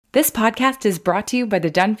This podcast is brought to you by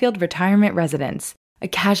the Dunfield Retirement Residence, a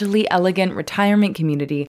casually elegant retirement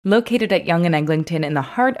community located at Yonge and Eglinton in the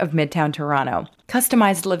heart of Midtown Toronto.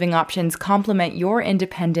 Customized living options complement your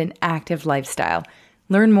independent, active lifestyle.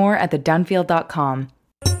 Learn more at thedunfield.com.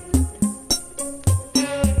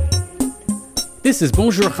 This is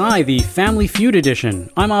Bonjour Hi, the Family Feud edition.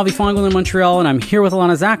 I'm Avi Fongel in Montreal, and I'm here with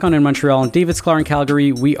Alana Zakon in Montreal and David Sklar in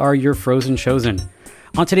Calgary. We are your Frozen Chosen.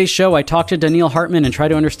 On today's show, I talk to Daniel Hartman and try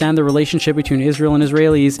to understand the relationship between Israel and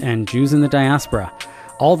Israelis and Jews in the diaspora.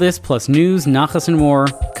 All this plus news, nachas, and more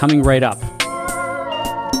coming right up.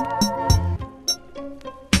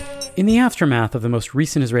 In the aftermath of the most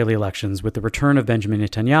recent Israeli elections, with the return of Benjamin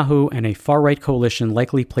Netanyahu and a far-right coalition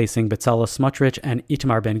likely placing Bezalel Smotrich and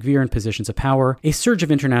Itamar Ben-Gvir in positions of power, a surge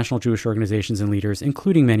of international Jewish organizations and leaders,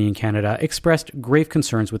 including many in Canada, expressed grave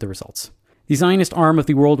concerns with the results. The Zionist arm of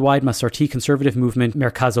the worldwide Masarti conservative movement,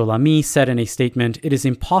 Merkaz Olami, said in a statement, "It is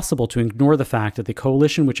impossible to ignore the fact that the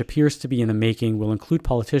coalition which appears to be in the making will include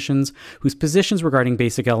politicians whose positions regarding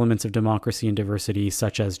basic elements of democracy and diversity,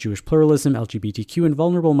 such as Jewish pluralism, LGBTQ, and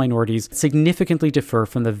vulnerable minorities, significantly differ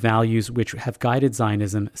from the values which have guided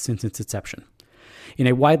Zionism since its inception." In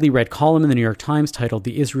a widely read column in the New York Times titled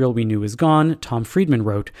 "The Israel We Knew Is Gone," Tom Friedman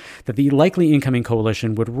wrote that the likely incoming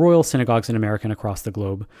coalition would roil synagogues in America and across the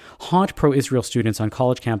globe, haunt pro-Israel students on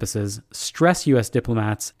college campuses, stress U.S.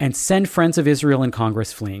 diplomats, and send friends of Israel in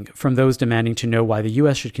Congress fleeing, from those demanding to know why the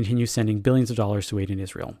U.S. should continue sending billions of dollars to aid in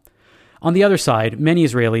Israel. On the other side, many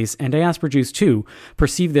Israelis, and diaspora Jews too,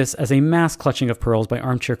 perceive this as a mass clutching of pearls by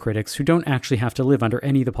armchair critics who don't actually have to live under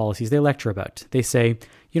any of the policies they lecture about. They say,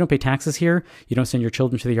 "You don't pay taxes here, you don't send your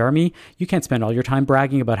children to the army, you can't spend all your time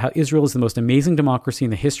bragging about how Israel is the most amazing democracy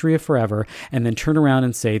in the history of forever, and then turn around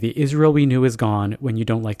and say the Israel we knew is gone when you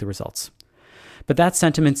don't like the results." But that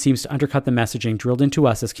sentiment seems to undercut the messaging drilled into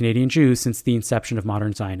us as Canadian Jews since the inception of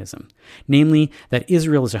modern Zionism. Namely, that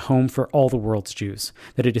Israel is a home for all the world's Jews,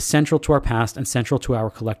 that it is central to our past and central to our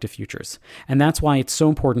collective futures. And that's why it's so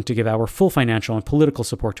important to give our full financial and political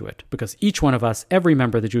support to it, because each one of us, every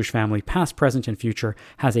member of the Jewish family, past, present, and future,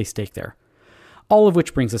 has a stake there. All of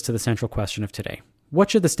which brings us to the central question of today. What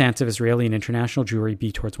should the stance of Israeli and international Jewry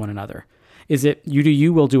be towards one another? Is it you do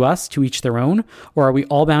you, we'll do us, to each their own? Or are we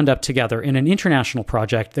all bound up together in an international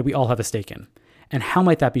project that we all have a stake in? And how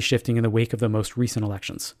might that be shifting in the wake of the most recent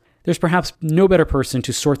elections? There's perhaps no better person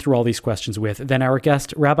to sort through all these questions with than our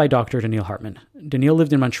guest, Rabbi Dr. Daniel Hartman. Daniel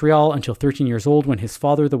lived in Montreal until 13 years old when his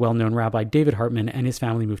father, the well-known Rabbi David Hartman, and his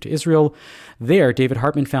family moved to Israel. There, David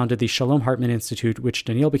Hartman founded the Shalom Hartman Institute, which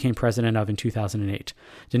Daniel became president of in 2008.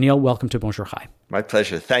 Daniel, welcome to Bonjour Hi. My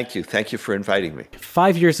pleasure. Thank you. Thank you for inviting me.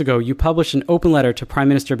 5 years ago, you published an open letter to Prime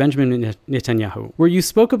Minister Benjamin Netanyahu, where you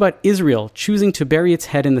spoke about Israel choosing to bury its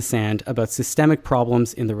head in the sand about systemic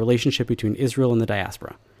problems in the relationship between Israel and the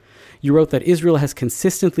diaspora. You wrote that Israel has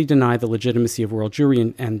consistently denied the legitimacy of world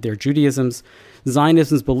Jewry and their Judaisms.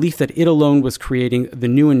 Zionism's belief that it alone was creating the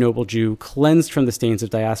new and noble Jew, cleansed from the stains of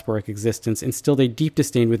diasporic existence, instilled a deep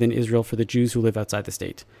disdain within Israel for the Jews who live outside the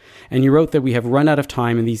state. And you wrote that we have run out of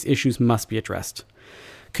time and these issues must be addressed.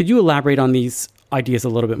 Could you elaborate on these ideas a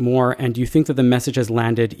little bit more? And do you think that the message has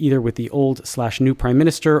landed either with the old/new prime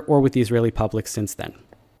minister or with the Israeli public since then?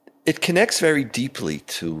 It connects very deeply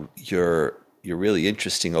to your really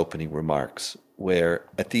interesting opening remarks, where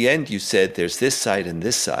at the end you said there's this side and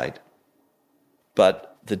this side,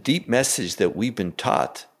 but the deep message that we've been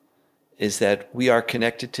taught is that we are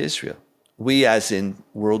connected to Israel. We, as in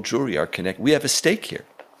world Jewry, are connected. We have a stake here.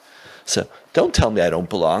 So don't tell me I don't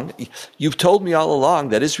belong. You've told me all along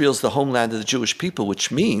that Israel's the homeland of the Jewish people,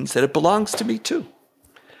 which means that it belongs to me too.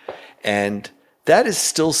 And that is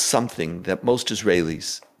still something that most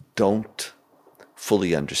Israelis don't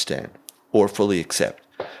fully understand or fully accept.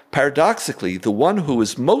 Paradoxically, the one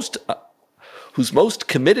who's most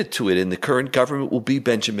committed to it in the current government will be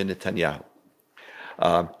Benjamin Netanyahu.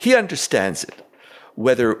 He understands it.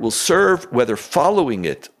 Whether it will serve, whether following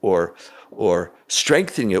it or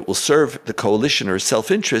strengthening it will serve the coalition or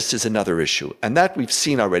self-interest is another issue. And that we've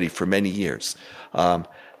seen already for many years, that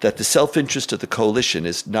the self-interest of the coalition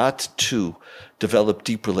is not to develop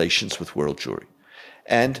deep relations with world Jewry.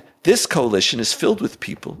 And this coalition is filled with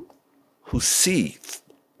people who see,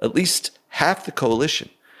 at least half the coalition,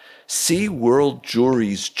 see world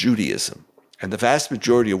Jewry's Judaism, and the vast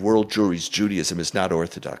majority of world Jewry's Judaism is not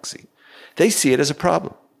orthodoxy. They see it as a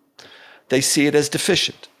problem. They see it as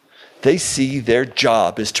deficient. They see their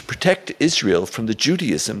job is to protect Israel from the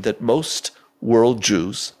Judaism that most world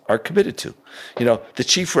Jews are committed to. The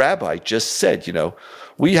chief rabbi just said,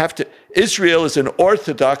 Israel is an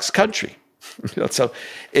orthodox country. So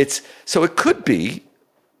it could be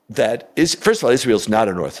that is, first of all, Israel's not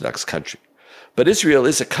an Orthodox country. But Israel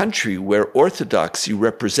is a country where Orthodoxy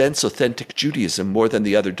represents authentic Judaism more than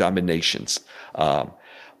the other dominations.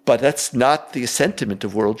 But that's not the sentiment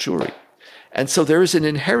of world Jewry. And so there is an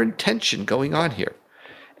inherent tension going on here.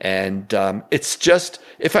 And it's just,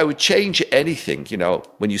 if I would change anything,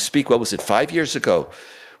 when you speak, 5 years ago,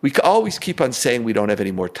 we always keep on saying we don't have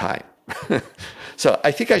any more time. So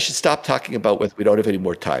I think I should stop talking about whether we don't have any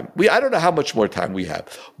more time. I don't know how much more time we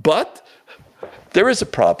have, but there is a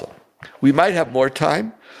problem. We might have more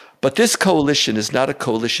time, but this coalition is not a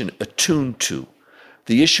coalition attuned to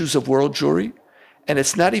the issues of world Jewry, and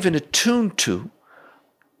it's not even attuned to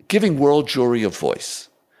giving world Jewry a voice.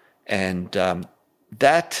 And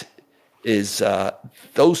that is,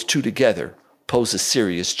 those two together pose a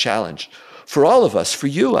serious challenge for all of us, for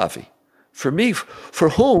you, Avi, for me, for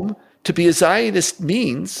whom to be a Zionist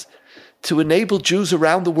means to enable Jews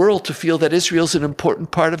around the world to feel that Israel's an important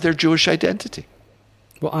part of their Jewish identity.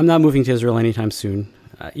 Well, I'm not moving to Israel anytime soon,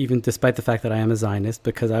 even despite the fact that I am a Zionist,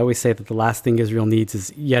 because I always say that the last thing Israel needs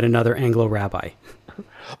is yet another Anglo rabbi.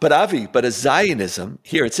 But Avi, a Zionism,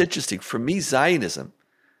 here it's interesting, for me Zionism,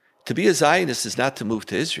 to be a Zionist is not to move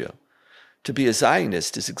to Israel. To be a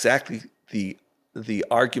Zionist is exactly the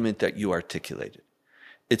argument that you articulated.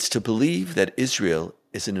 It's to believe that Israel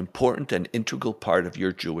is an important and integral part of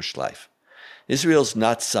your Jewish life. Israel's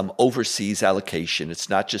not some overseas allocation. It's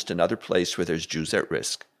not just another place where there's Jews at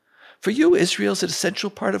risk. For you, Israel's an essential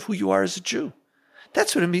part of who you are as a Jew.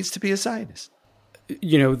 That's what it means to be a Zionist.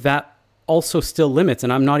 That also still limits,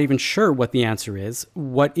 and I'm not even sure what the answer is.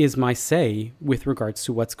 What is my say with regards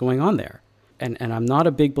to what's going on there? And I'm not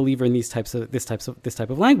a big believer in this type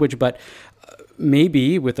of language, but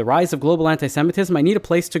maybe with the rise of global anti-Semitism, I need a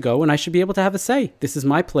place to go, and I should be able to have a say. This is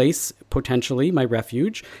my place, potentially my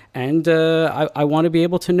refuge, and I want to be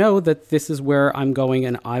able to know that this is where I'm going,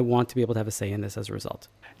 and I want to be able to have a say in this as a result.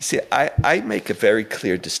 You see, I make a very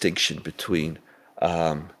clear distinction between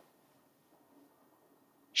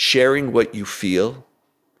sharing what you feel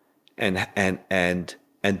and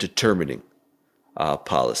determining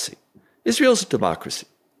policy. Israel's a democracy.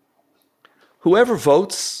 Whoever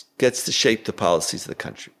votes gets to shape the policies of the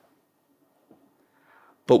country.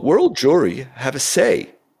 But world Jewry have a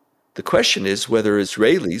say. The question is whether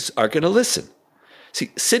Israelis are going to listen.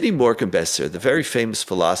 See, Sidney Morgenbesser, the very famous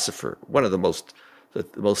philosopher, one of the most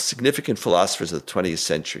significant philosophers of the 20th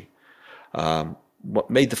century,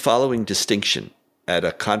 made the following distinction at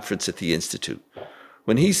a conference at the Institute.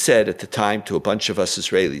 When he said at the time to a bunch of us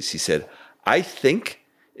Israelis, he said, I think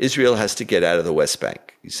Israel has to get out of the West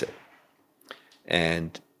Bank, he said.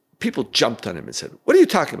 And people jumped on him and said, what are you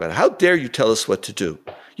talking about? How dare you tell us what to do?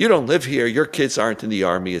 You don't live here, your kids aren't in the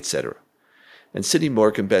army, etc. And Sidney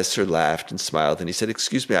Morgenbesser laughed and smiled, and he said,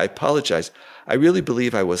 excuse me, I apologize. I really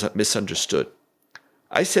believe I was misunderstood.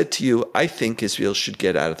 I said to you, I think Israel should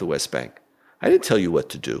get out of the West Bank. I didn't tell you what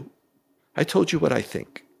to do. I told you what I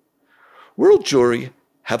think. World Jewry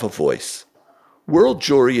have a voice. World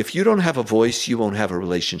Jewry, if you don't have a voice, you won't have a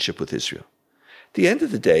relationship with Israel. At the end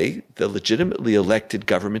of the day, the legitimately elected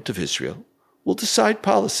government of Israel will decide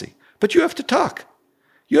policy. But you have to talk.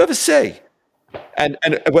 You have a say. And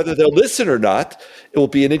whether they'll listen or not, it will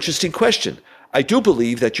be an interesting question. I do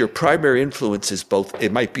believe that your primary influence is both,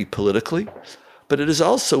 it might be politically, but it is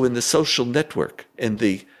also in the social network, in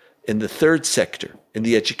the third sector, in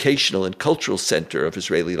the educational and cultural center of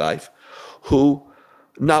Israeli life, who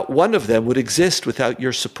not one of them would exist without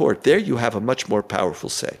your support. There you have a much more powerful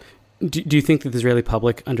say. Do you think that the Israeli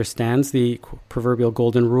public understands the proverbial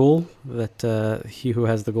golden rule, that he who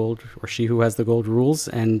has the gold or she who has the gold rules,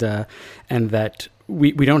 and that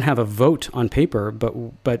we don't have a vote on paper,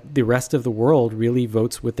 but the rest of the world really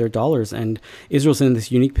votes with their dollars, and Israel's in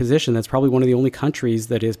this unique position that's probably one of the only countries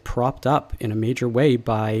that is propped up in a major way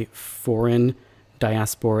by foreign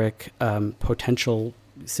diasporic potential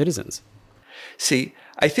citizens? See,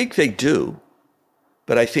 I think they do,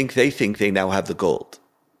 but I think they now have the gold.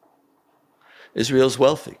 Israel's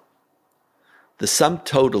wealthy. The sum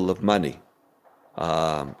total of money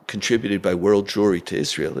contributed by world Jewry to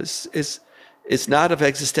Israel is not of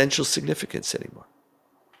existential significance anymore.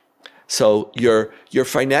 So your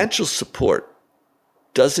financial support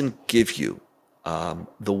doesn't give you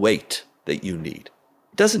the weight that you need.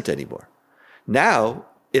 It doesn't anymore. Now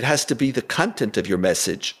it has to be the content of your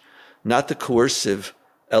message, not the coercive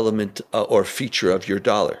element or feature of your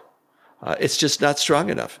dollar. It's just not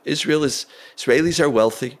strong enough. Israelis are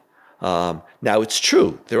wealthy. Now, it's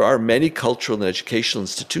true. There are many cultural and educational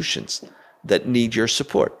institutions that need your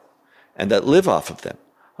support and that live off of them.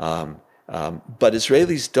 But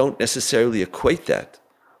Israelis don't necessarily equate that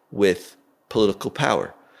with political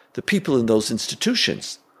power. the people in those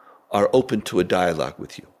institutions are open to a dialogue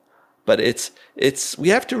with you. But we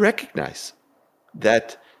have to recognize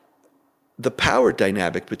that the power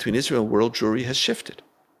dynamic between Israel and world Jewry has shifted.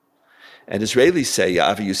 And Israelis say,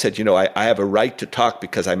 Avi, you said, I have a right to talk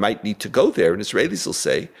because I might need to go there. And Israelis will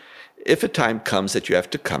say, if a time comes that you have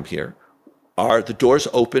to come here, are the doors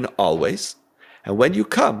open always? And when you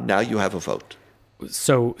come, now you have a vote.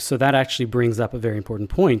 So that actually brings up a very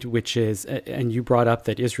important point, which is, and you brought up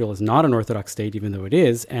that Israel is not an Orthodox state, even though it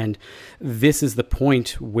is. And this is the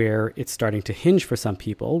point where it's starting to hinge for some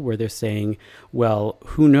people, where they're saying, well,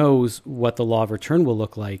 who knows what the law of return will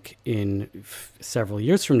look like in several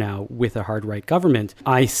years from now with a hard right government.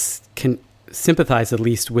 I can sympathize at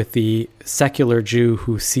least with the secular Jew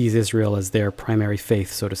who sees Israel as their primary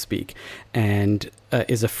faith, so to speak, and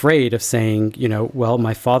is afraid of saying, well,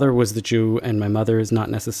 my father was the Jew and my mother is not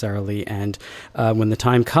necessarily. And when the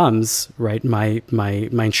time comes, right, my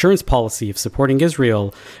insurance policy of supporting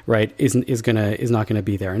Israel, right, is not gonna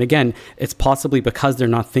be there. And again, it's possibly because they're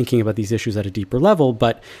not thinking about these issues at a deeper level,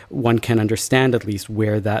 but one can understand at least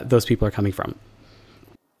where those people are coming from.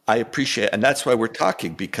 I appreciate it. And that's why we're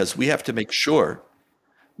talking, because we have to make sure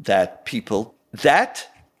that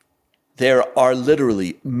there are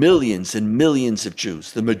literally millions and millions of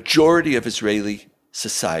Jews, the majority of Israeli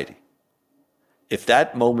society. If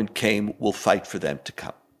that moment came, we'll fight for them to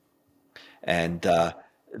come. And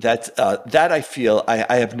that I feel,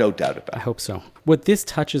 I have no doubt about. I hope so. What this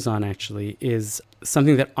touches on actually is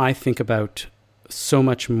something that I think about so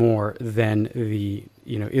much more than the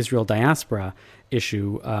Israel diaspora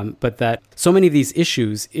issue, but that so many of these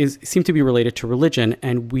issues seem to be related to religion,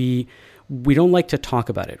 and we don't like to talk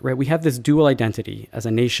about it, right? We have this dual identity as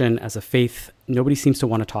a nation, as a faith. Nobody seems to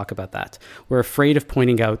want to talk about that. We're afraid of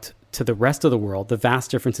pointing out to the rest of the world the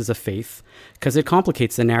vast differences of faith, because it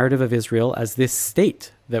complicates the narrative of Israel as this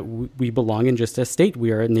state, that we belong in just a state.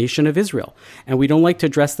 We are a nation of Israel, and we don't like to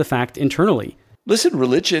address the fact internally. Listen,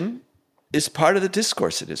 religion is part of the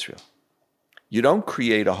discourse in Israel. You don't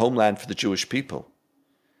create a homeland for the Jewish people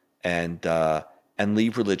and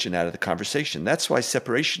leave religion out of the conversation. That's why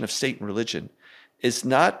separation of state and religion is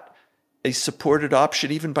not a supported option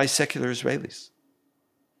even by secular Israelis.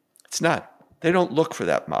 It's not. They don't look for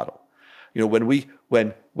that model.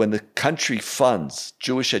 When the country funds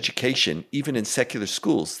Jewish education, even in secular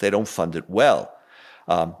schools, they don't fund it well.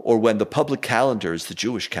 Or when the public calendar is the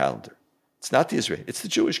Jewish calendar. It's not the Israeli, it's the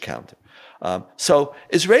Jewish calendar. So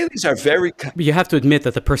Israelis are very... You have to admit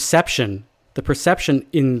that the perception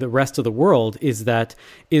in the rest of the world is that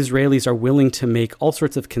Israelis are willing to make all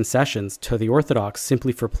sorts of concessions to the Orthodox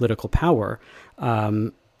simply for political power,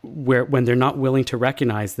 when they're not willing to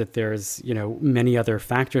recognize that there's many other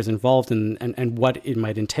factors involved and what it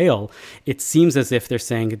might entail. It seems as if they're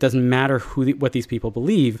saying it doesn't matter what these people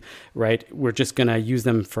believe, right? We're just going to use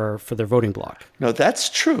them for their voting bloc. No, that's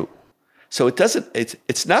true. So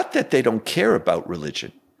it's not that they don't care about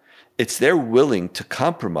religion. It's they're willing to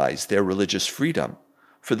compromise their religious freedom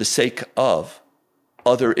for the sake of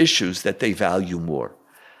other issues that they value more.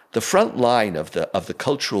 The front line of the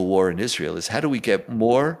cultural war in Israel is how do we get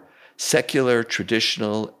more secular,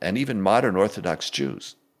 traditional, and even modern Orthodox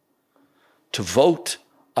Jews to vote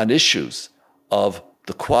on issues of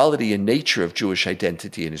the quality and nature of Jewish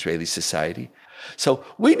identity in Israeli society. So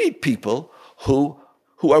we need people who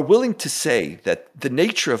are willing to say that the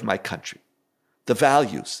nature of my country, the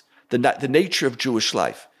values, the nature of Jewish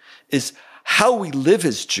life, is how we live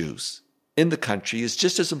as Jews in the country is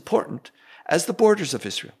just as important as the borders of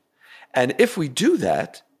Israel. And if we do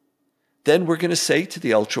that, then we're going to say to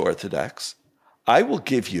the ultra-Orthodox, I will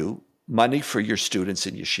give you money for your students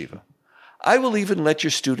in yeshiva. I will even let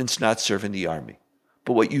your students not serve in the army.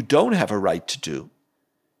 But what you don't have a right to do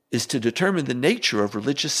is to determine the nature of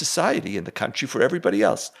religious society in the country for everybody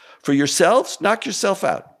else. For yourselves, knock yourself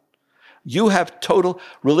out. You have total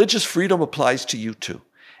religious freedom applies to you too.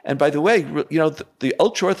 And by the way, the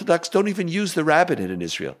ultra-Orthodox don't even use the rabbinate in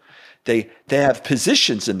Israel. They have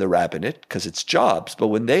positions in the rabbinate because it's jobs, but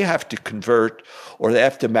when they have to convert or they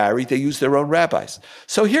have to marry, they use their own rabbis.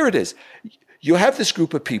 So here it is. You have this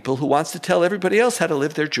group of people who wants to tell everybody else how to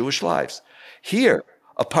live their Jewish lives. Here,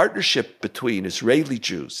 a partnership between Israeli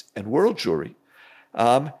Jews and world Jewry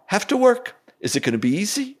have to work. Is it going to be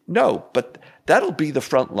easy? No, but that'll be the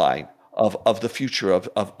front line of the future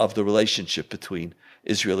of the relationship between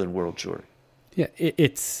Israel and world Jewry. Yeah,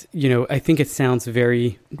 it's, I think it sounds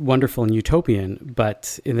very wonderful and utopian,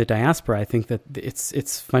 but in the diaspora, I think that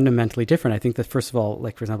it's fundamentally different. I think that, first of all,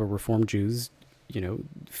 like, for example, Reform Jews,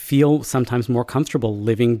 feel sometimes more comfortable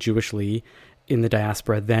living Jewishly in the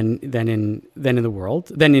diaspora than in the world,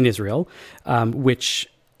 than in Israel, which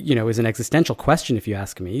is an existential question, if you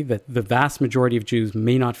ask me, that the vast majority of Jews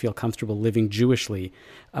may not feel comfortable living Jewishly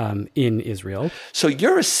in Israel. So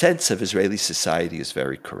your sense of Israeli society is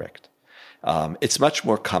very correct. It's much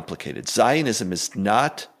more complicated. Zionism is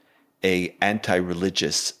not an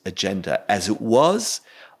anti-religious agenda as it was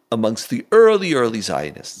amongst the early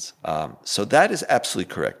Zionists. So that is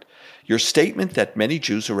absolutely correct. Your statement that many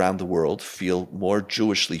Jews around the world feel more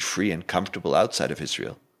Jewishly free and comfortable outside of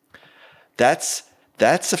Israel, that's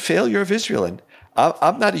a failure of Israel. And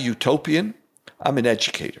I'm not a utopian, I'm an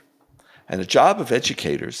educator. And the job of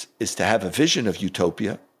educators is to have a vision of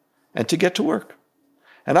utopia and to get to work.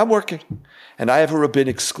 And I'm working. And I have a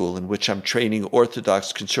rabbinic school in which I'm training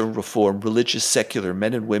Orthodox, Conservative, Reform, religious, secular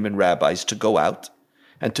men and women rabbis to go out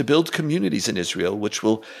and to build communities in Israel which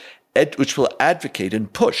will advocate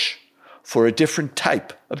and push for a different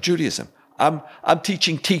type of Judaism. I'm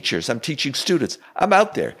teaching teachers. I'm teaching students. I'm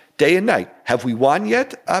out there day and night. Have we won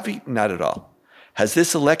yet, Avi? Not at all. Has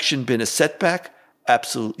this election been a setback?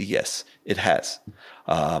 Absolutely, yes, it has.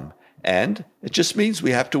 And it just means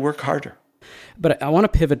we have to work harder. But I want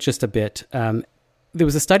to pivot just a bit. There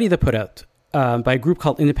was a study that put out by a group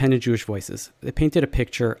called Independent Jewish Voices. They painted a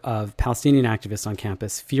picture of Palestinian activists on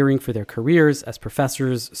campus fearing for their careers as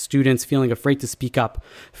professors, students feeling afraid to speak up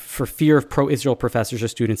for fear of pro-Israel professors or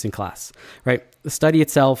students in class, right? The study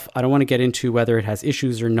itself, I don't want to get into whether it has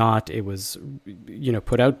issues or not. It was,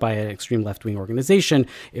 put out by an extreme left-wing organization.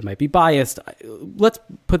 It might be biased. Let's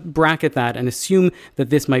bracket that and assume that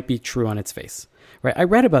this might be true on its face, right? I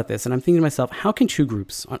read about this and I'm thinking to myself, how can two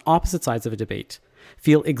groups on opposite sides of a debate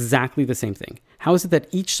feel exactly the same thing? How is it that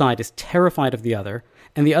each side is terrified of the other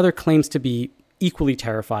and the other claims to be equally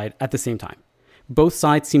terrified at the same time? Both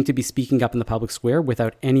sides seem to be speaking up in the public square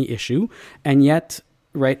without any issue, and yet,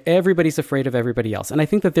 right, everybody's afraid of everybody else. And I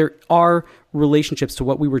think that there are relationships to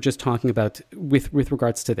what we were just talking about with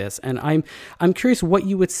regards to this. And I'm curious what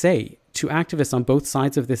you would say to activists on both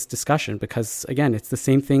sides of this discussion, because again, it's the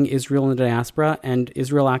same thing, Israel in the diaspora and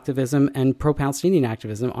Israel activism and pro-Palestinian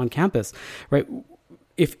activism on campus, right?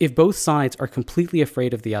 If both sides are completely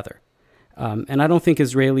afraid of the other, and I don't think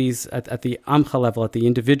Israelis at the Amcha level, at the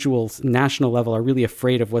individual's national level, are really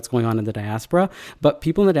afraid of what's going on in the diaspora, but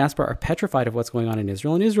people in the diaspora are petrified of what's going on in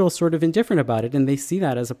Israel, and Israel is sort of indifferent about it, and they see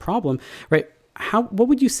that as a problem, right? What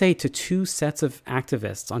would you say to two sets of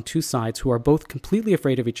activists on two sides who are both completely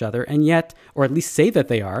afraid of each other, and yet, or at least say that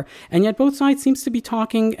they are, and yet both sides seems to be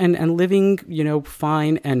talking and living,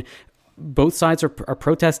 fine, and both sides are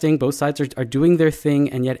protesting, both sides are doing their thing,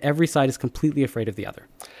 and yet every side is completely afraid of the other?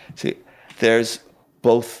 See, there's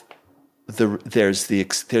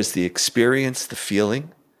the experience, the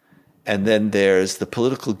feeling, and then there's the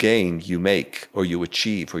political gain you make or you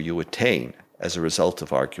achieve or you attain as a result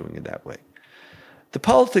of arguing in that way. The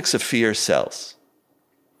politics of fear sells,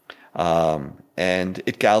 and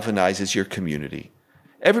it galvanizes your community.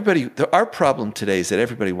 Our problem today is that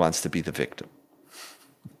everybody wants to be the victim.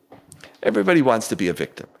 Everybody wants to be a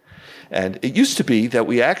victim. And it used to be that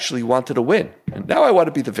we actually wanted to win. And now I want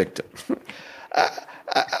to be the victim.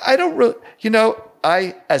 I don't really,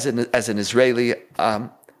 as an Israeli,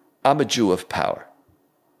 I'm a Jew of power.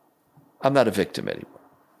 I'm not a victim anymore.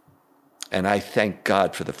 And I thank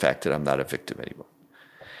God for the fact that I'm not a victim anymore.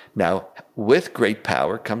 Now, with great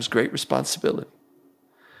power comes great responsibility.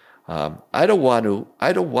 I don't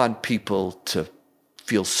want people to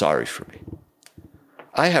feel sorry for me.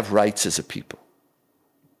 I have rights as a people.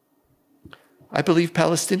 I believe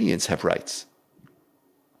Palestinians have rights.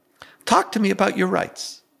 Talk to me about your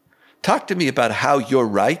rights. Talk to me about how your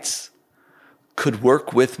rights could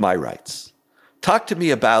work with my rights. Talk to me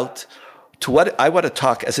about what I want to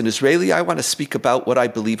talk as an Israeli. I want to speak about what I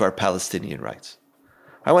believe are Palestinian rights.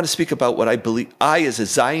 I want to speak about what I believe. I, as a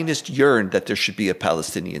Zionist, yearn that there should be a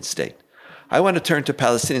Palestinian state. I want to turn to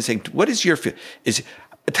Palestinians saying, "What is your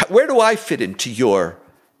where do I fit into your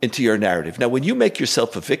narrative?" Now, when you make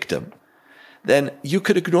yourself a victim, then you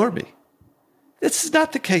could ignore me. This is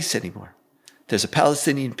not the case anymore. There's a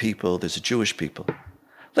Palestinian people, there's a Jewish people.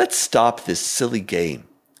 Let's stop this silly game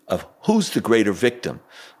of who's the greater victim.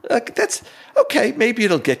 That's okay, maybe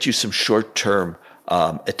it'll get you some short-term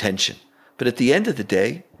attention. But at the end of the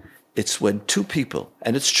day, it's when two people,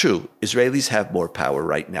 and it's true, Israelis have more power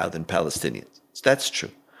right now than Palestinians. That's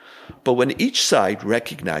true. But when each side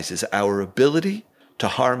recognizes our ability to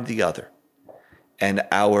harm the other and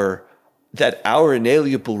that our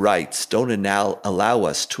inalienable rights don't allow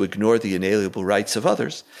us to ignore the inalienable rights of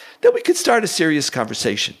others, then we could start a serious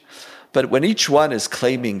conversation. But when each one is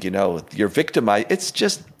claiming, you're victimized, it's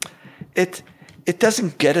just, it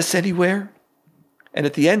doesn't get us anywhere. And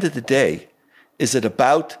at the end of the day, is it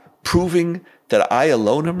about proving that I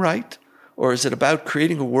alone am right? Or is it about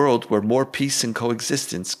creating a world where more peace and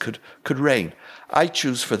coexistence could reign? I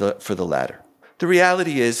choose for the latter. The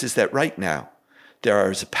reality is that right now, there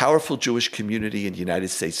is a powerful Jewish community in the United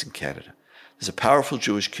States and Canada. There's a powerful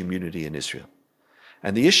Jewish community in Israel.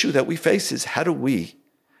 And the issue that we face is, how do we,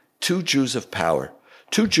 two Jews of power,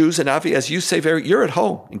 two Jews, and Avi, as you say, you're at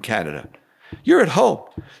home in Canada. You're at home.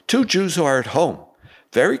 Two Jews who are at home,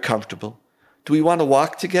 very comfortable. Do we want to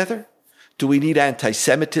walk together? Do we need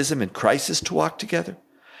anti-Semitism and crisis to walk together?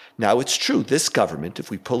 Now, it's true, this government, if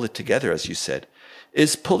we pull it together, as you said,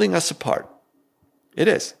 is pulling us apart. It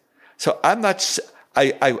is. So I'm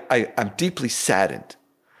deeply saddened,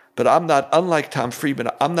 but I'm not, unlike Tom Friedman,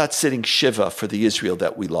 I'm not sitting Shiva for the Israel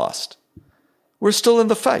that we lost. We're still in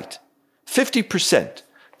the fight. 50%,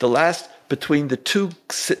 between the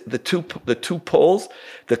two poles,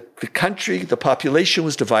 the country, the population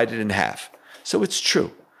was divided in half. So it's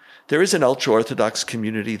true. There is an ultra-Orthodox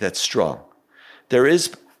community that's strong. There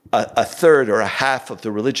is a third or a half of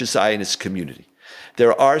the religious Zionist community.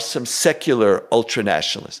 There are some secular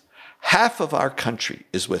ultra-nationalists. Half of our country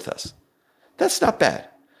is with us. That's not bad.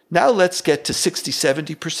 Now let's get to 60,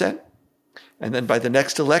 70%, and then by the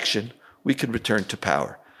next election, we can return to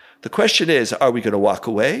power. The question is, are we going to walk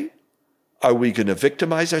away? Are we going to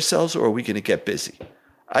victimize ourselves, or are we going to get busy?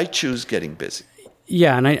 I choose getting busy.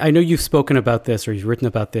 Yeah, and I know you've spoken about this, or you've written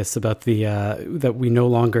about this, about the that we no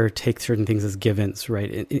longer take certain things as givens,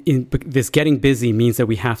 right? This getting busy means that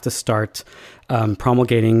we have to start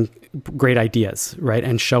promulgating great ideas, right?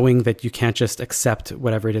 And showing that you can't just accept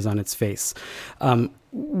whatever it is on its face.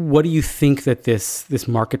 What do you think that this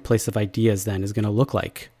marketplace of ideas then is going to look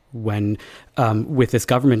like? When, with this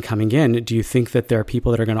government coming in, do you think that there are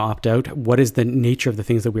people that are going to opt out? What is the nature of the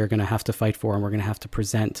things that we are going to have to fight for, and we're going to have to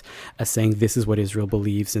present as saying this is what Israel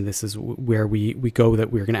believes, and this is where we go,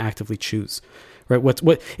 that we're going to actively choose, right?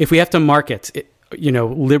 What if we have to market,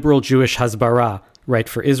 liberal Jewish Hasbara, right,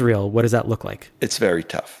 for Israel? What does that look like? It's very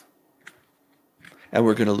tough, and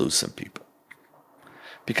we're going to lose some people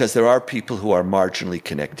because there are people who are marginally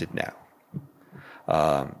connected now.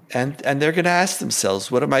 And they're going to ask themselves,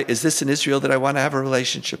 is this an Israel that I want to have a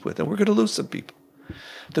relationship with? And we're going to lose some people.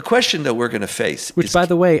 The question that we're going to face Which, by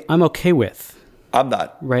the way, I'm okay with. I'm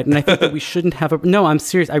not. Right. And I think that we shouldn't have no, I'm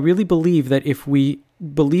serious. I really believe that if we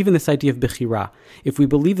believe in this idea of Bechira, if we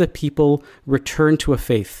believe that people return to a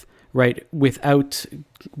faith, right, without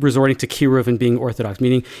resorting to kiruv and being Orthodox,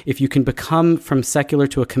 meaning if you can become from secular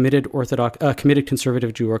to a committed committed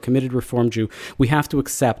conservative Jew or a committed Reform Jew, we have to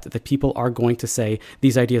accept that people are going to say,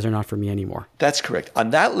 these ideas are not for me anymore. That's correct.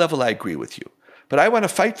 On that level, I agree with you. But I want to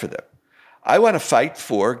fight for them. I want to fight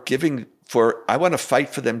for I want to fight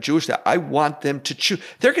for them Jewish. I want them to choose.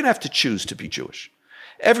 They're going to have to choose to be Jewish.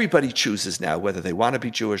 Everybody chooses now whether they want to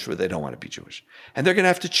be Jewish or they don't want to be Jewish. And they're going to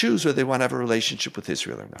have to choose whether they want to have a relationship with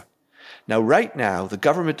Israel or not. Now, right now, the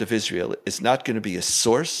government of Israel is not going to be a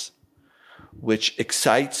source which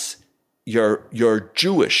excites your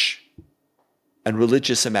Jewish and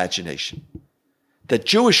religious imagination. That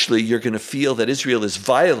Jewishly, you're going to feel that Israel is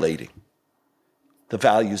violating the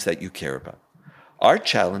values that you care about. Our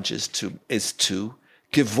challenge is to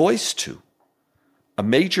give voice to a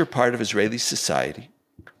major part of Israeli society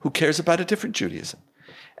who cares about a different Judaism.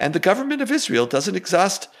 And the government of Israel doesn't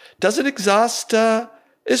exhaust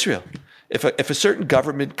Israel. If a certain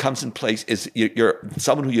government comes in place, you're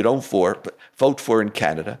someone who you don't vote for in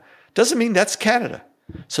Canada, doesn't mean that's Canada.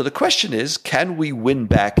 So the question is, can we win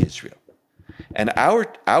back Israel? And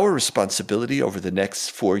our responsibility over the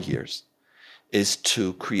next 4 years is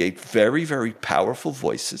to create very, very powerful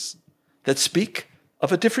voices that speak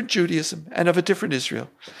of a different Judaism and of a different Israel,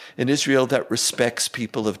 an Israel that respects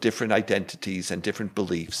people of different identities and different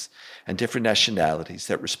beliefs and different nationalities,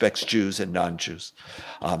 that respects Jews and non-Jews,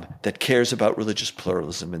 that cares about religious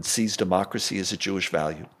pluralism and sees democracy as a Jewish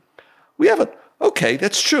value. Okay,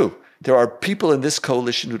 that's true. There are people in this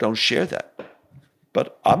coalition who don't share that.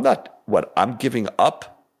 But I'm giving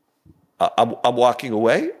up. I'm walking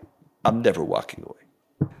away. I'm never walking away.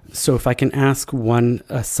 So if I can ask one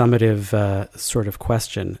summative sort of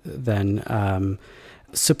question, then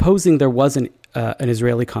supposing there was an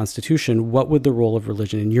Israeli constitution, what would the role of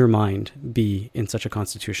religion in your mind be in such a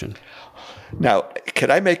constitution? Now, can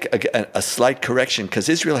I make a slight correction? Because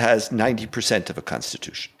Israel has 90% of a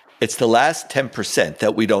constitution. It's the last 10%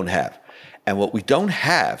 that we don't have. And what we don't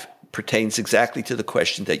have pertains exactly to the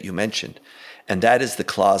question that you mentioned, and that is the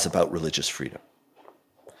clause about religious freedom.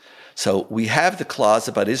 So we have the clause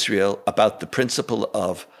about Israel, about the principle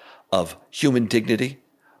of human dignity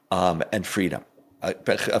and freedom.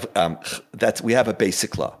 We have a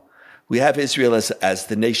basic law. We have Israel as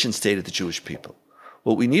the nation state of the Jewish people.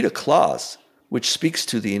 Well, we need a clause which speaks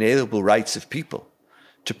to the inalienable rights of people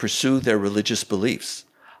to pursue their religious beliefs,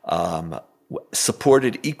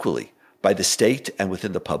 supported equally by the state and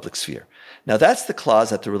within the public sphere. Now, that's the clause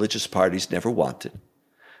that the religious parties never wanted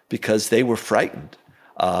because they were frightened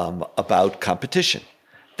about competition.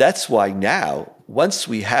 That's why now, once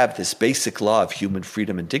we have this basic law of human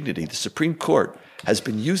freedom and dignity, the Supreme Court has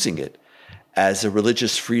been using it as a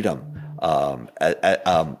religious freedom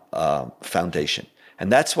foundation.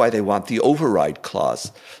 And that's why they want the override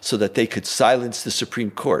clause, so that they could silence the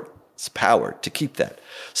Supreme Court's power to keep that.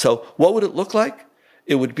 So what would it look like?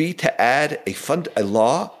 It would be to add a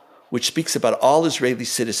law which speaks about all Israeli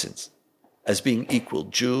citizens as being equal,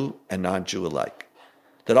 Jew and non-Jew alike.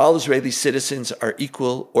 That all Israeli citizens are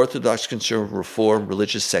equal, Orthodox, conservative, Reform,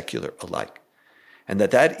 religious, secular alike. And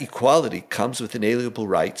that equality comes with inalienable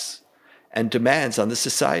rights and demands on the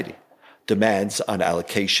society. Demands on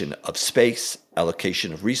allocation of space,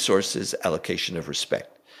 allocation of resources, allocation of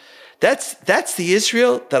respect. That's the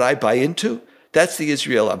Israel that I buy into. That's the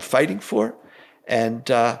Israel I'm fighting for. And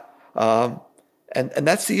that's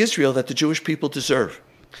the Israel that the Jewish people deserve.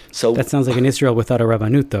 So that sounds like an Israel without a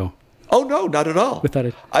rabbanut, though. Oh, no, not at all. Without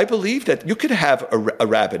it. I believe that you could have a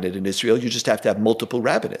rabbinate in Israel. You just have to have multiple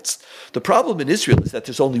rabbinates. The problem in Israel is that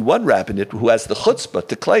there's only one rabbinate who has the chutzpah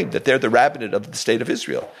to claim that they're the rabbinate of the state of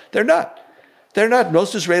Israel. They're not. They're not.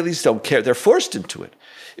 Most Israelis don't care. They're forced into it.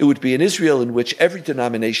 It would be an Israel in which every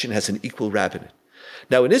denomination has an equal rabbinate.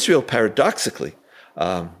 Now, in Israel, paradoxically,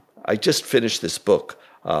 I just finished this book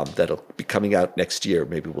that'll be coming out next year.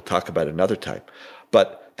 Maybe we'll talk about it another time.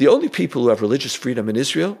 But the only people who have religious freedom in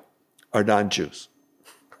Israel are non-Jews.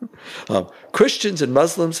 Christians and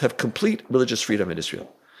Muslims have complete religious freedom in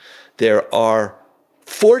Israel. There are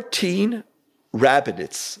 14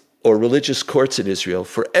 rabbinates or religious courts in Israel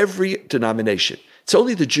for every denomination. It's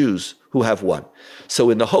only the Jews who have one. So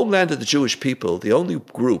in the homeland of the Jewish people, the only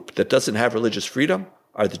group that doesn't have religious freedom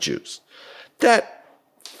are the Jews. That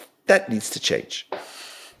needs to change.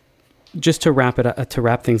 Just to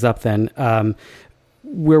wrap things up then,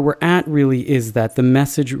 where we're at really is that the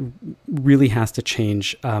message really has to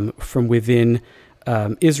change from within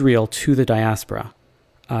Israel to the diaspora.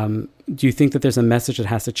 Do you think that there's a message that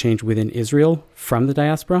has to change within Israel from the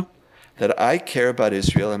diaspora? That I care about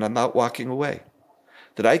Israel and I'm not walking away.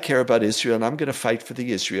 That I care about Israel and I'm going to fight for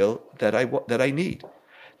the Israel that I need.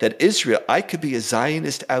 That Israel, I could be a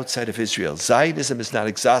Zionist outside of Israel. Zionism is not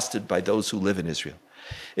exhausted by those who live in Israel.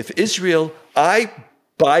 If Israel, I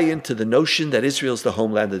buy into the notion that Israel is the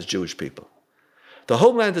homeland of the Jewish people. The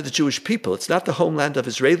homeland of the Jewish people, it's not the homeland of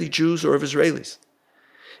Israeli Jews or of Israelis.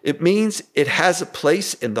 It means it has a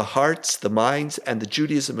place in the hearts, the minds, and the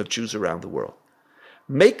Judaism of Jews around the world.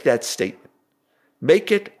 Make that statement.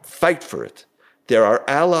 Make it, fight for it. There are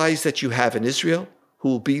allies that you have in Israel who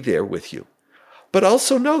will be there with you. But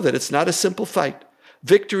also know that it's not a simple fight.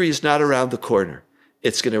 Victory is not around the corner.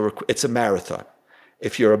 It's a marathon.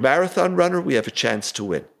 If you're a marathon runner, we have a chance to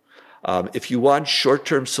win. If you want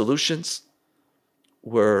short-term solutions,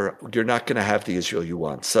 you're not going to have the Israel you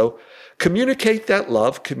want. So communicate that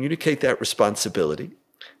love, communicate that responsibility,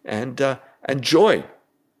 and join.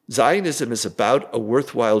 Zionism is about a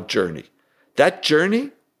worthwhile journey. That journey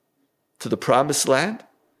to the promised land,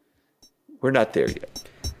 we're not there yet.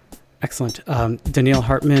 Excellent. Daniel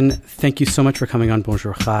Hartman, thank you so much for coming on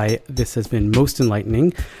Bonjour Chai. This has been most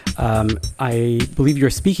enlightening. I believe you're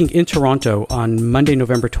speaking in Toronto on Monday,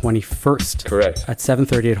 November 21st. Correct. At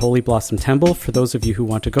 7:30 at Holy Blossom Temple. For those of you who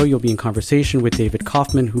want to go, you'll be in conversation with David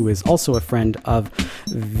Kaufman, who is also a friend of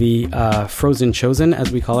the Frozen Chosen, as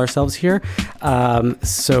we call ourselves here.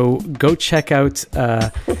 So go check out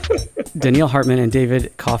Daniel Hartman and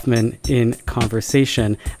David Kaufman in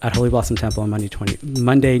conversation at Holy Blossom Temple on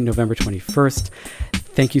Monday, November 21st.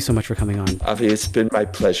 Thank you so much for coming on. Avi, it's been my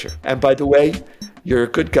pleasure. And by the way, you're a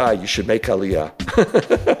good guy. You should make Aliyah.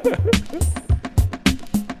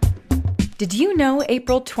 Did you know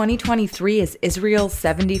April 2023 is Israel's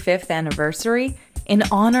 75th anniversary? In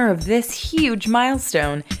honor of this huge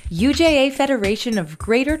milestone, UJA Federation of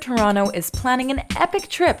Greater Toronto is planning an epic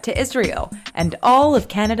trip to Israel, and all of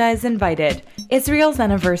Canada is invited. Israel's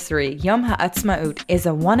anniversary, Yom Ha'atzmaut, is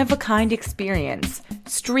a one-of-a-kind experience.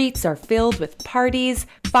 Streets are filled with parties,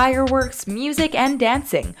 fireworks, music, and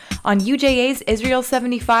dancing. On UJA's Israel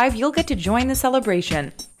 75, you'll get to join the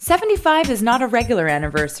celebration. 75 is not a regular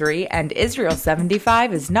anniversary, and Israel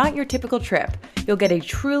 75 is not your typical trip. You'll get a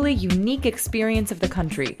truly unique experience of the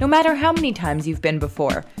country, no matter how many times you've been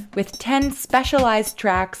before. With 10 specialized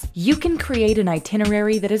tracks, you can create an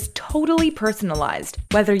itinerary that is totally personalized,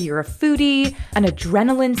 whether you're a foodie, an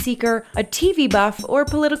adrenaline seeker, a TV buff, or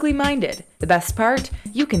politically minded. The best part?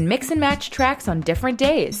 You can mix and match tracks on different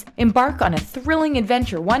days. Embark on a thrilling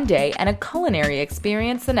adventure one day and a culinary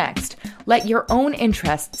experience the next. Let your own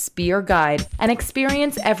interests be your guide and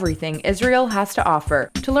experience everything Israel has to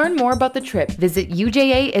offer. To learn more about the trip, visit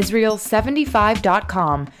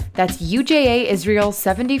ujaisrael75.com. That's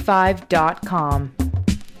ujaisrael75.com.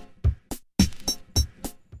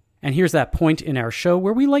 And here's that point in our show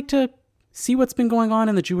where we like to see what's been going on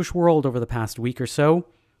in the Jewish world over the past week or so.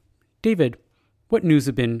 David, what news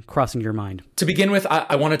have been crossing your mind? To begin with,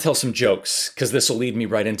 I want to tell some jokes because this will lead me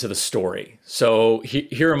right into the story. So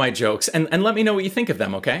here are my jokes, and let me know what you think of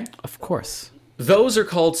them, okay? Of course. Those are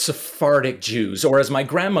called Sephardic Jews, or as my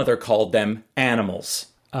grandmother called them, animals.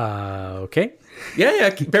 Okay. Yeah,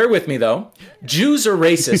 bear with me though. Jews are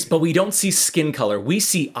racist, but we don't see skin color. We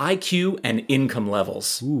see IQ and income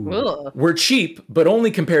levels. We're cheap, but only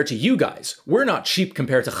compared to you guys. We're not cheap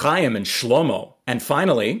compared to Chaim and Shlomo. And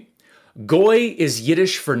finally, Goy is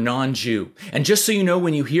Yiddish for non-Jew. And just so you know,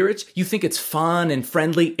 when you hear it, you think it's fun and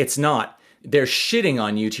friendly. It's not. They're shitting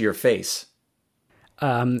on you to your face.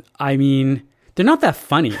 I mean, they're not that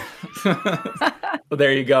funny. Well,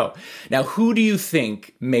 there you go. Now, who do you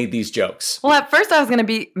think made these jokes? Well, at first I was going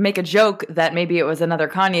to make a joke that maybe it was another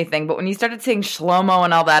Kanye thing, but when you started saying Shlomo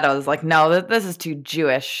and all that, I was like, no, this is too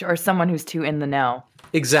Jewish, or someone who's too in the know.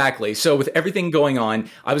 Exactly. So with everything going on,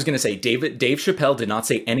 I was going to say Dave Chappelle did not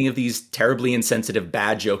say any of these terribly insensitive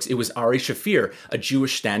bad jokes. It was Ari Shafir, a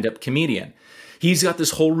Jewish stand-up comedian. He's got this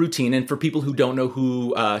whole routine, and for people who don't know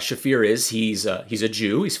who Shafir is, he's a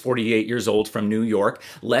Jew. He's 48 years old from New York,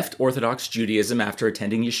 left Orthodox Judaism after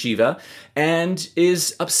attending yeshiva, and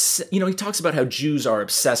is he talks about how Jews are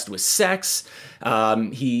obsessed with sex.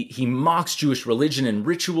 He mocks Jewish religion and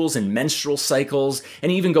rituals and menstrual cycles,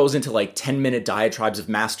 and he even goes into like 10-minute diatribes of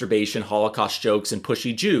masturbation, Holocaust jokes, and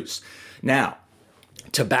pushy Jews. Now,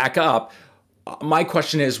 to back up, my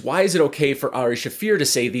question is, why is it okay for Ari Shafir to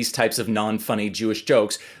say these types of non-funny Jewish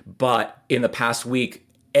jokes, but in the past week,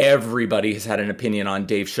 everybody has had an opinion on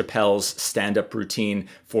Dave Chappelle's stand-up routine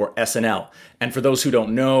for SNL? And for those who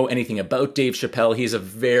don't know anything about Dave Chappelle, he's a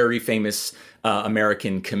very famous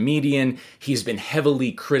American comedian. He's been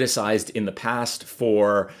heavily criticized in the past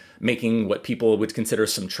for making what people would consider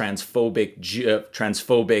some transphobic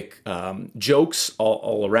jokes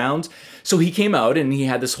all around. So he came out and he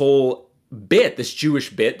had this whole bit, this Jewish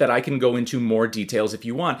bit that I can go into more details if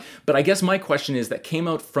you want. But I guess my question is that came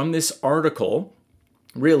out from this article,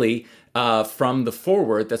 really, from the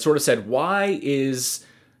forward that sort of said, does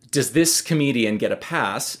this comedian get a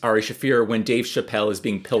pass, Ari Shafir, when Dave Chappelle is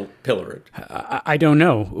being pilloried? I don't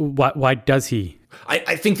know. Why does he?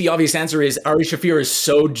 I think the obvious answer is Ari Shafir is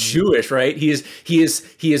so Jewish, right? He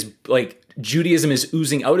is like, Judaism is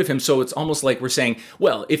oozing out of him, so it's almost like we're saying,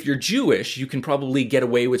 well, if you're Jewish, you can probably get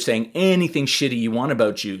away with saying anything shitty you want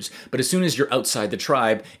about Jews, but as soon as you're outside the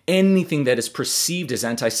tribe, anything that is perceived as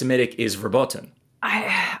anti-Semitic is verboten.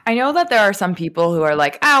 I know that there are some people who are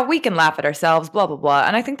like, we can laugh at ourselves, blah, blah, blah,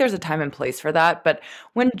 and I think there's a time and place for that, but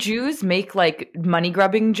when Jews make, like,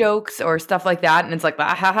 money-grubbing jokes or stuff like that, and it's like,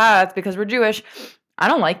 that's because we're Jewish, I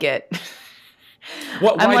don't like it.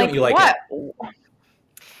 Why don't you like it?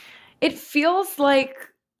 It feels like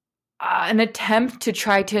an attempt to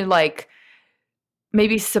try to like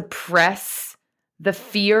maybe suppress the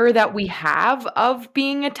fear that we have of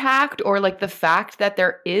being attacked, or like the fact that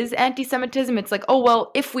there is anti-Semitism. It's like, oh, well,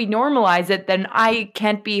 if we normalize it, then I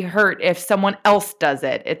can't be hurt if someone else does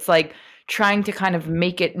it. It's like trying to kind of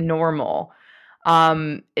make it normal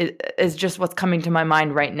is just what's coming to my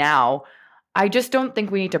mind right now. I just don't think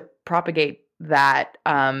we need to propagate that.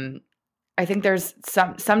 I think there's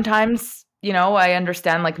sometimes, I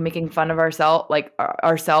understand like making fun of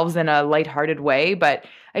ourselves in a lighthearted way, but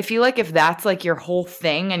I feel like if that's like your whole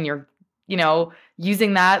thing and you're,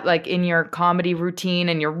 using that like in your comedy routine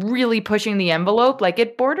and you're really pushing the envelope, like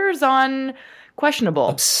it borders on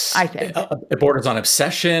questionable, I think. It borders on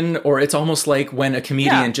obsession, or it's almost like when a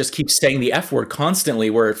comedian just keeps saying the F word constantly,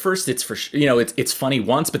 where at first it's for, it's funny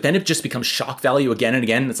once, but then it just becomes shock value again and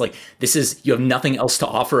again. And it's like, you have nothing else to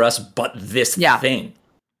offer us but this thing.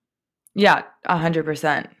 Yeah,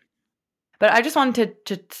 100%. But I just wanted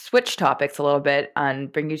to switch topics a little bit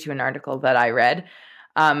and bring you to an article that I read.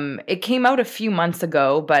 It came out a few months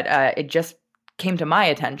ago, but it just came to my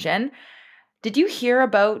attention. Did you hear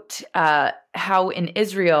about how in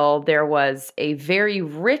Israel there was a very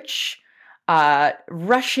rich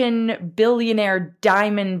Russian billionaire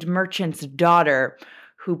diamond merchant's daughter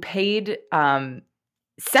who paid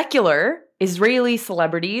secular Israeli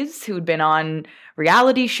celebrities who'd been on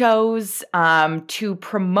reality shows to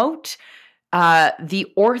promote the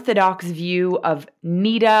Orthodox view of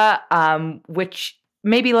Niddah, which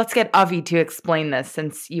maybe let's get Avi to explain this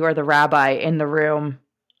since you are the rabbi in the room.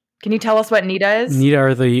 Can you tell us what Niddah is? Niddah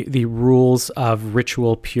are the rules of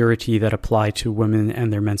ritual purity that apply to women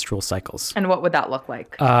and their menstrual cycles. And what would that look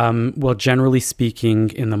like? Well, generally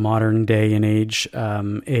speaking, in the modern day and age,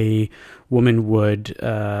 a woman would,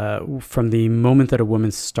 from the moment that a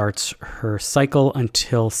woman starts her cycle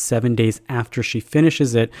until 7 days after she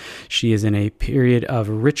finishes it, she is in a period of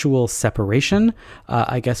ritual separation,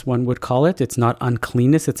 I guess one would call it. It's not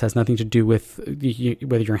uncleanness. It has nothing to do with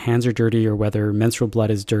whether your hands are dirty or whether menstrual blood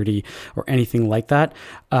is dirty or anything like that.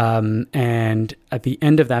 And at the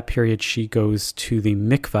end of that period, she goes to the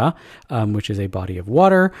mikveh, which is a body of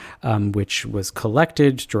water, which was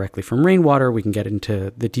collected directly from rainwater. We can get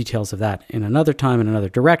into the details of that in another time, in another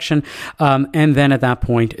direction. And then at that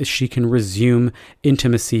point, she can resume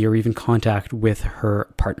intimacy or even contact with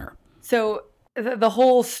her partner. So the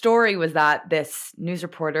whole story was that this news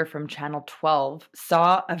reporter from Channel 12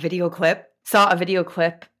 saw a video clip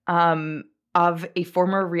of a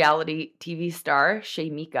former reality TV star,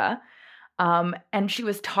 Shay Mika. And she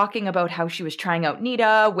was talking about how she was trying out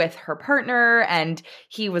Niddah with her partner, and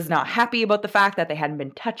he was not happy about the fact that they hadn't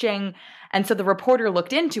been touching. And so the reporter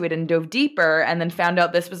looked into it and dove deeper and then found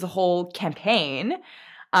out this was a whole campaign.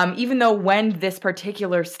 Even though when this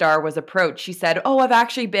particular star was approached, she said, I've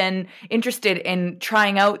actually been interested in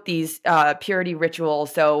trying out these purity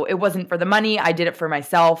rituals. So it wasn't for the money. I did it for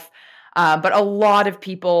myself. But a lot of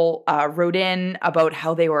people wrote in about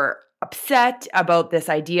how they were upset about this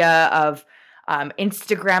idea of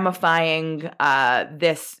Instagramifying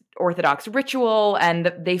this Orthodox ritual,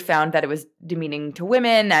 and they found that it was demeaning to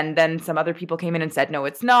women. And then some other people came in and said, no,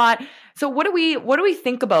 it's not. So what do we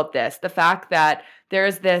think about this? The fact that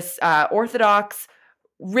there's this Orthodox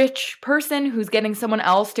rich person who's getting someone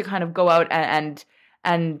else to kind of go out and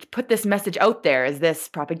put this message out there. Is this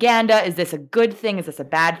propaganda? Is this a good thing? Is this a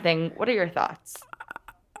bad thing? What are your thoughts?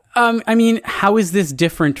 I mean, how is this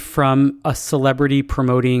different from a celebrity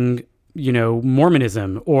promoting,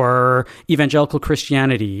 Mormonism or evangelical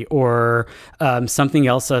Christianity or something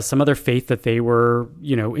else, some other faith that they were,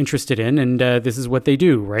 interested in, and this is what they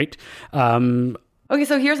do, right? Okay,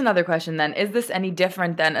 so here's another question then. Is this any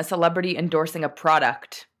different than a celebrity endorsing a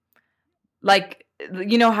product? Like,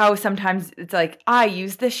 you know how sometimes it's like, I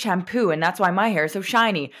use this shampoo and that's why my hair is so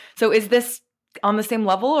shiny. So is this on the same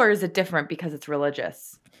level, or is it different because it's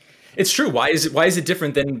religious? It's true. Why is it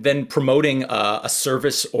different than promoting a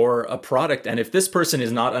service or a product? And if this person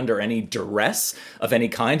is not under any duress of any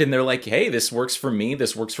kind, and they're like, hey, this works for me,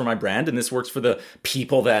 this works for my brand, and this works for the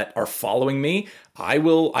people that are following me, I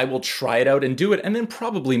will try it out and do it, and then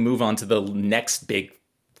probably move on to the next big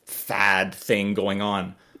fad thing going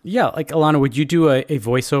on. Yeah, like Alana, would you do a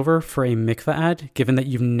voiceover for a mikveh ad? Given that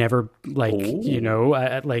you've never, I'm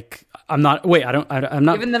not. Wait, I'm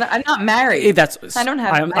not. Given that I'm not married,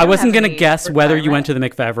 I wasn't going to guess whether you went to the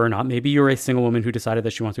mikveh ever or not. Maybe you're a single woman who decided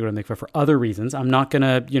that she wants to go to the mikveh for other reasons. I'm not going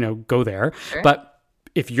to, go there. Sure. But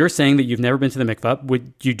if you're saying that you've never been to the mikveh,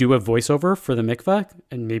 would you do a voiceover for the mikveh?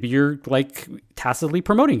 And maybe you're tacitly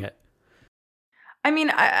promoting it. I mean,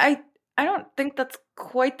 I don't think that's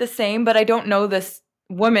quite the same, but I don't know this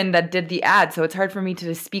woman that did the ad, so it's hard for me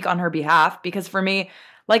to speak on her behalf, because for me,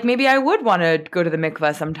 maybe I would want to go to the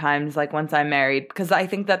mikveh sometimes, once I'm married, because I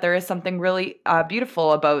think that there is something really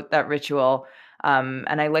beautiful about that ritual,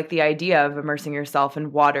 and I like the idea of immersing yourself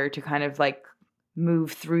in water to kind of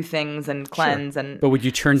move through things and cleanse. Sure. But would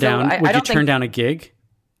you turn down down a gig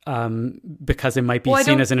because it might be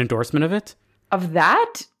seen as an endorsement of it? Of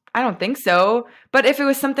that? I don't think so. But if it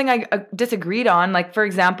was something I disagreed on, for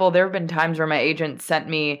example, there have been times where my agent sent